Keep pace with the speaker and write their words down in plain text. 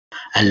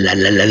La la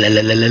la la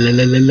la la la la la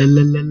la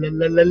la la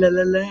la la la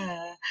la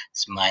la.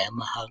 Smile,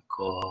 mahal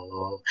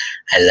ko.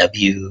 I love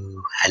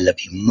you. I love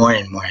you more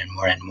and more and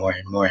more and more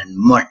and more and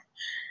more.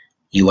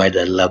 You are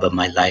the love of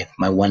my life,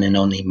 my one and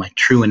only, my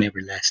true and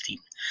everlasting,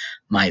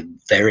 my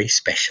very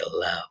special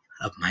love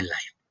of my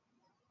life.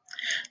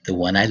 The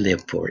one I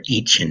live for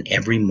each and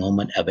every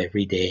moment of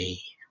every day.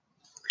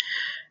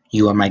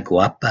 You are my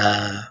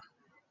guapa.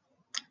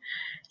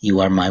 You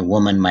are my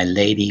woman, my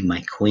lady,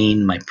 my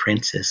queen, my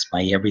princess,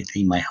 my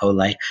everything, my whole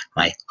life,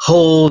 my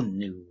whole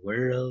new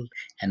world.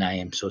 And I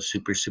am so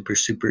super, super,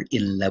 super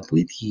in love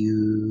with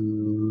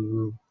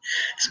you.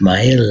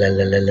 Smile, la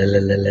la la la la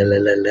la la la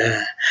la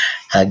la.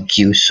 Hug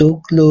you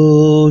so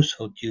close,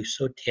 hold you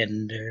so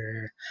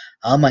tender.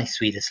 All my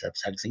sweetest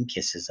loves, hugs, and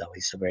kisses,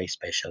 always so very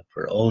special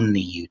for only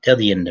you till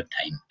the end of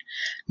time.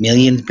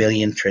 Millions,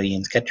 billions,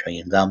 trillions,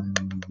 quadrillions.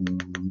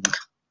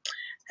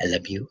 I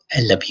love you.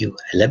 I love you.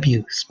 I love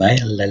you. Smile.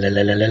 La la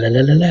la la la la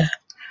la la la.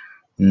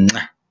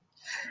 Mwah.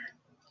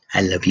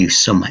 I love you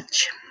so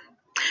much.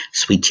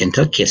 Sweet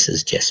gentle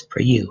kisses just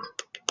for you.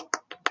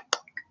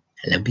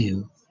 I love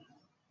you.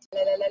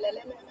 La la la la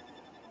la la.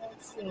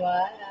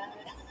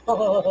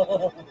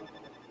 Smile.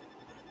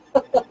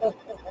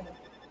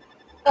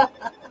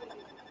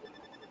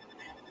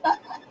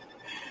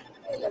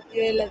 I love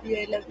you, I love you,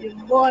 I love you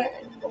more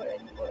and more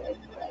and more and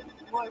more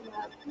and more,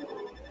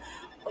 Mabu.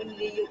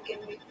 Only you can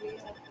make me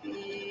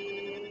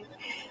happy.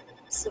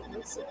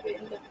 Super, super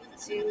in love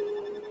with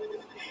you.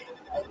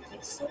 I'll be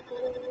so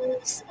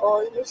close.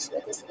 Always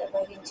let us love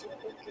against you.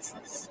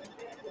 Kisses.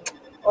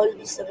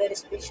 Always so very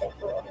special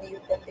for only you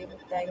can live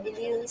with time.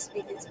 Millions,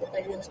 billions,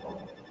 quadrillions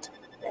more.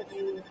 Love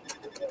you.